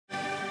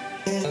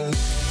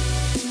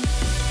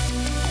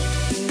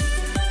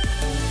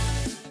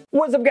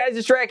What's up, guys?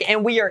 It's Drac,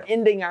 and we are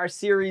ending our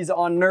series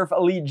on NERF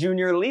Elite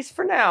Junior, at least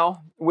for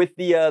now, with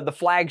the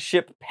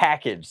flagship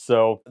package.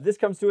 So this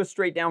comes to us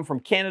straight down from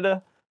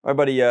Canada. My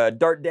buddy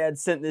Dart Dad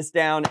sent this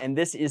down, and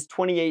this is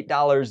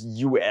 $28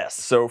 US.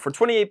 So for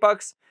 28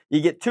 bucks,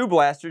 you get two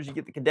blasters. You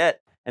get the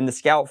Cadet and the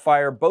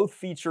Scoutfire, both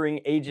featuring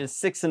ages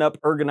 6 and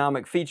up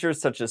ergonomic features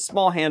such as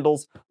small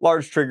handles,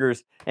 large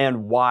triggers,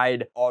 and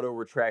wide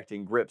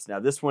auto-retracting grips.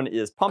 Now this one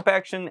is pump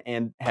action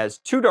and has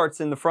 2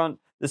 darts in the front.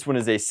 This one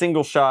is a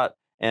single shot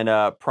and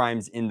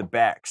primes in the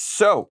back.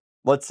 So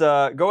let's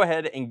go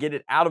ahead and get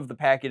it out of the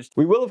package.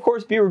 We will, of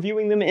course, be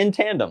reviewing them in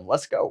tandem.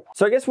 Let's go.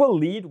 So I guess we'll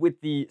lead with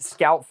the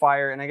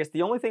Scoutfire, and I guess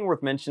the only thing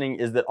worth mentioning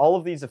is that all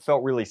of these have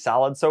felt really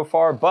solid so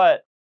far,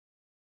 but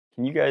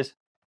can you guys,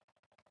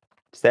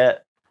 is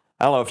that,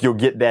 I don't know if you'll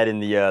get that in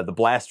the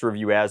blast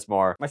review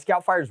Asmar. My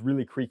Scoutfire is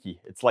really creaky.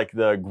 It's like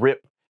the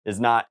grip is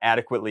not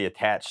adequately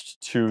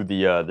attached to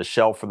the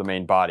shell for the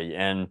main body,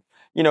 and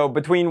you know,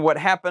 between what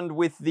happened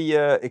with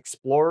the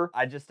Explorer,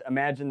 I just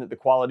imagine that the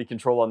quality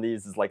control on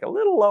these is like a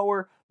little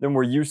lower than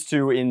we're used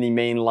to in the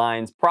main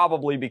lines,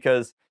 probably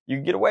because you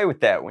get away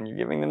with that when you're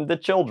giving them to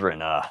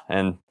children.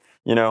 And,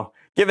 you know,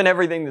 given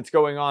everything that's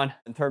going on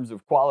in terms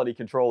of quality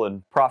control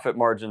and profit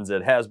margins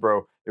at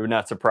Hasbro, it would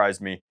not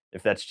surprise me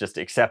if that's just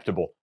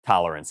acceptable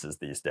tolerances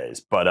these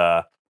days.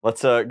 But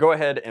let's go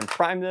ahead and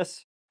prime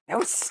this. That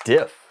was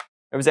stiff.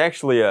 It was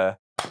actually a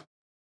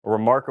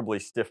remarkably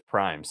stiff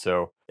prime.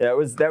 So yeah,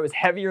 that was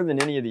heavier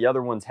than any of the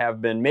other ones have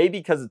been, maybe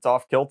because it's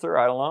off kilter,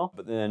 I don't know.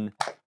 But then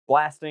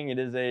blasting, it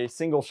is a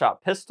single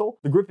shot pistol.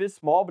 The grip is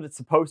small, but it's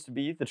supposed to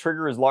be. The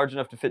trigger is large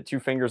enough to fit 2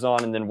 fingers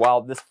on. And then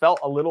while this felt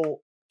a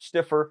little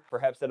stiffer,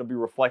 perhaps that'll be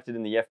reflected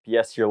in the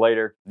FPS here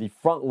later, the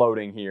front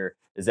loading here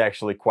is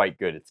actually quite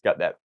good. It's got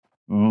that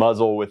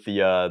muzzle with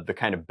the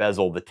kind of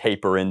bezel, the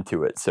taper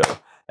into it. So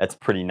that's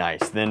pretty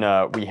nice. Then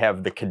we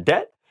have the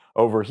Cadet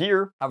over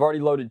here. I've already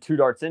loaded 2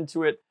 darts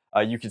into it.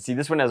 You can see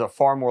this one has a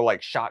far more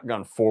like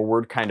shotgun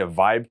forward kind of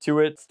vibe to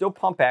it. Still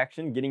pump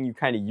action, getting you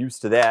kind of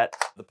used to that.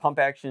 The pump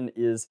action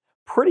is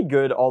pretty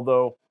good,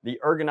 although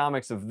the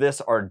ergonomics of this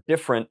are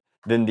different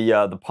than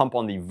the pump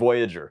on the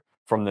Voyager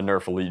from the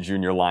NERF Elite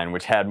Junior line,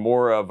 which had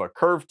more of a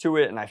curve to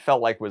it and I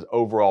felt like was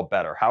overall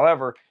better.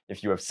 However,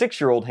 if you have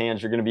 6-year-old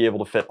hands, you're going to be able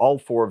to fit all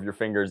 4 of your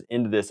fingers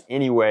into this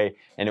anyway,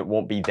 and it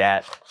won't be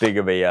that big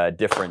of a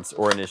difference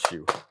or an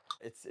issue.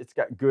 It's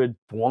got good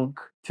boink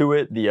to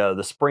it.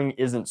 The spring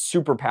isn't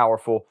super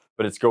powerful,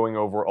 but it's going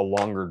over a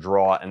longer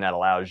draw, and that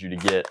allows you to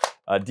get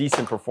a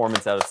decent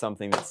performance out of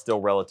something that's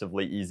still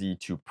relatively easy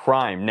to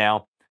prime.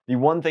 Now, the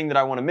one thing that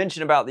I want to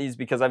mention about these,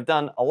 because I've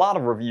done a lot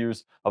of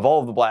reviews of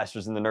all of the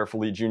blasters in the NERF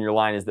Elite Junior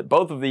line, is that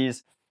both of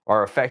these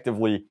are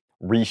effectively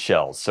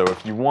reshells. So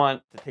if you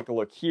want to take a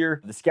look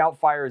here, the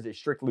Scoutfire is a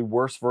strictly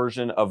worse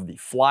version of the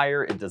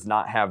Flyer. It does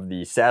not have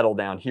the saddle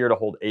down here to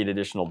hold 8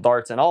 additional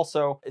darts, and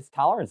also its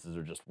tolerances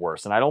are just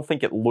worse, and I don't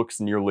think it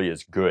looks nearly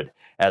as good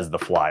as the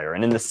Flyer.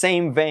 And in the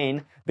same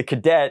vein, the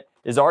Cadet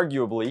is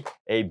arguably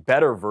a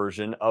better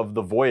version of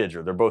the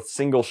Voyager. They're both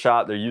single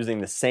shot. They're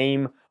using the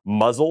same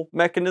muzzle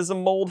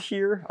mechanism mold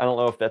here. I don't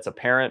know if that's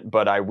apparent,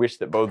 but I wish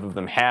that both of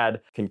them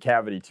had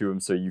concavity to them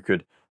so you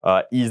could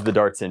ease the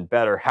darts in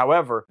better.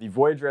 However, the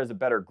Voyager has a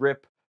better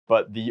grip,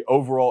 but the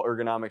overall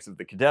ergonomics of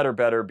the Cadet are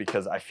better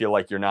because I feel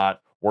like you're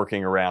not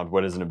working around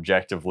what is an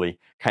objectively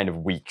kind of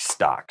weak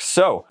stock.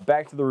 So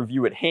back to the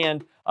review at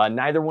hand.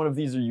 Neither one of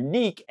these are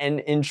unique,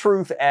 and in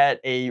truth, at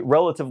a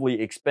relatively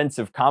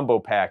expensive combo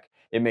pack,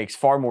 it makes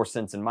far more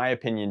sense, in my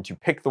opinion, to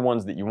pick the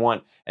ones that you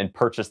want and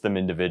purchase them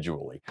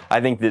individually.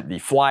 I think that the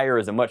Flyer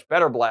is a much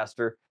better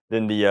blaster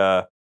than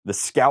the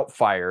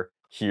Scoutfire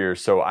here,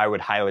 so I would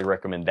highly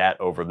recommend that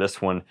over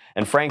this one.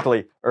 And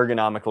frankly,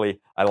 ergonomically,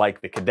 I like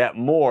the Cadet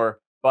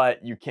more,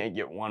 but you can't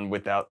get one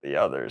without the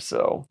other,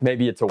 so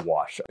maybe it's a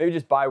wash. Maybe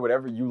just buy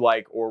whatever you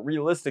like, or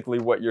realistically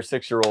what your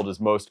 6-year-old is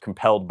most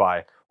compelled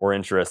by or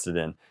interested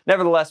in.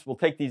 Nevertheless, we'll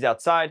take these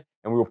outside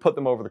and we will put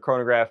them over the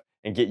chronograph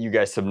and get you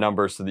guys some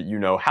numbers so that you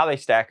know how they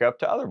stack up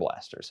to other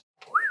blasters.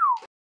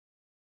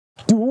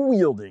 Dual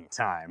wielding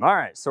time. All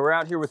right, so we're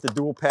out here with the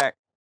dual pack.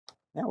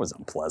 That was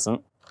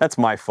unpleasant. That's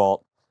my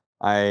fault.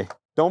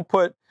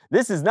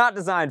 This is not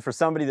designed for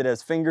somebody that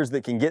has fingers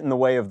that can get in the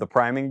way of the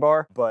priming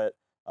bar, but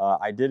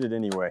I did it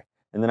anyway.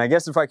 And then I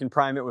guess if I can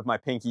prime it with my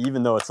pinky,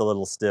 even though it's a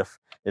little stiff,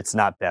 it's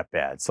not that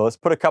bad. So let's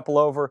put a couple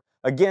over.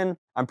 Again,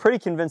 I'm pretty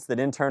convinced that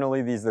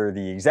internally these are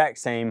the exact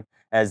same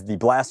as the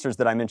blasters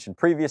that I mentioned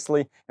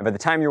previously. And by the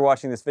time you're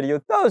watching this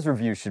video, those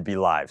reviews should be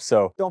live.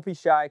 So don't be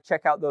shy,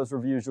 check out those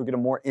reviews. You'll get a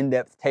more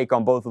in-depth take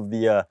on both of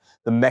the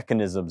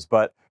mechanisms.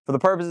 But for the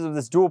purposes of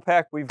this dual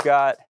pack, we've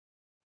got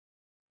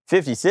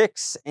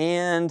 56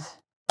 and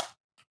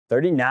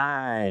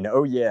 39.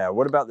 Oh yeah,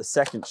 what about the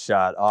second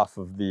shot off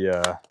of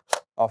the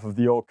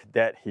old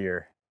Cadet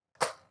here?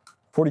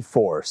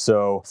 44.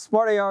 So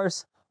Smart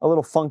AR's a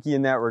little funky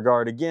in that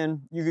regard.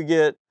 Again, you could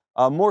get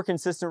more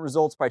consistent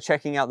results by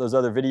checking out those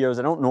other videos.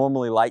 I don't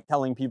normally like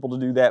telling people to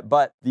do that,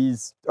 but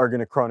these are going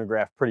to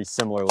chronograph pretty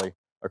similarly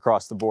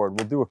across the board.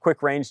 We'll do a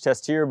quick range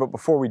test here, but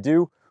before we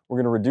do, we're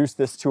going to reduce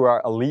this to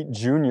our Elite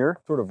Junior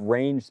sort of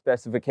range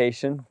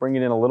specification, bring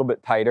it in a little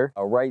bit tighter,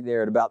 right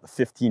there at about the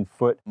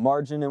 15-foot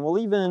margin, and we'll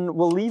leave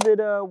it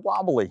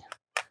wobbly.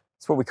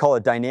 That's what we call a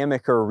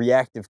dynamic or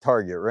reactive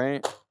target,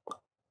 right?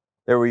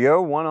 There we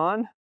go, one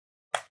on.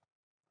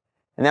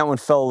 And that one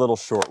fell a little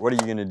short. What are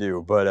you going to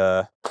do?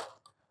 But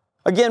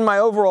again, my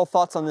overall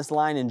thoughts on this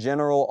line in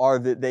general are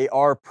that they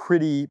are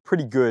pretty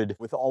good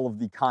with all of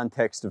the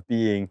context of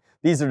being,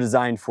 these are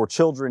designed for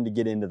children to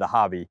get into the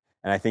hobby.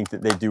 And I think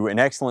that they do an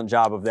excellent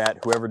job of that.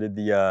 Whoever did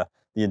the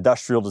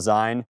industrial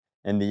design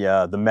and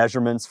the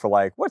measurements for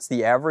like, what's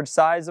the average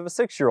size of a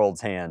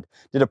 6-year-old's hand,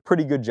 did a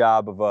pretty good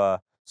job of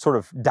sort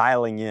of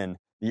dialing in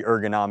the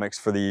ergonomics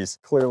for these.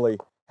 Clearly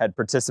had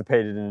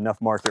participated in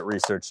enough market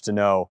research to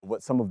know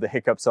what some of the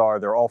hiccups are.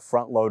 They're all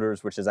front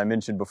loaders, which as I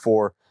mentioned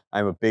before,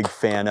 I'm a big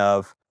fan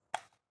of.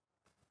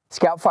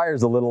 Scoutfire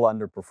is a little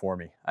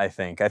underperforming, I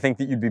think. I think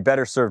that you'd be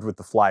better served with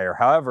the Flyer.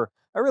 However,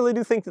 I really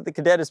do think that the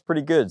Cadet is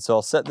pretty good. So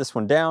I'll set this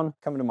one down,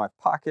 come into my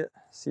pocket,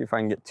 see if I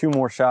can get 2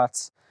 more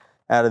shots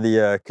out of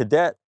the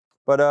Cadet.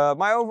 But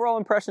my overall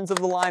impressions of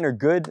the line are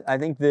good. I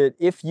think that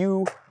if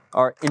you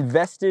are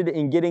invested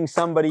in getting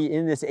somebody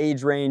in this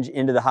age range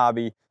into the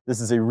hobby, this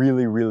is a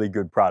really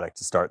good product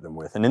to start them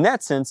with. And in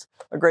that sense,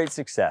 a great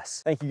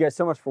success. Thank you guys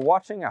so much for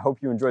watching. I hope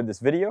you enjoyed this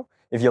video.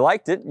 If you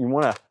liked it and you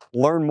want to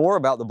learn more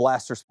about the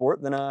blaster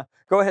sport, then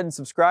go ahead and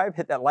subscribe,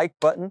 hit that like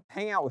button,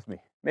 hang out with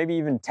me. Maybe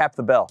even tap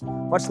the bell.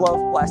 Much love,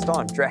 blast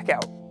on, Drac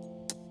out.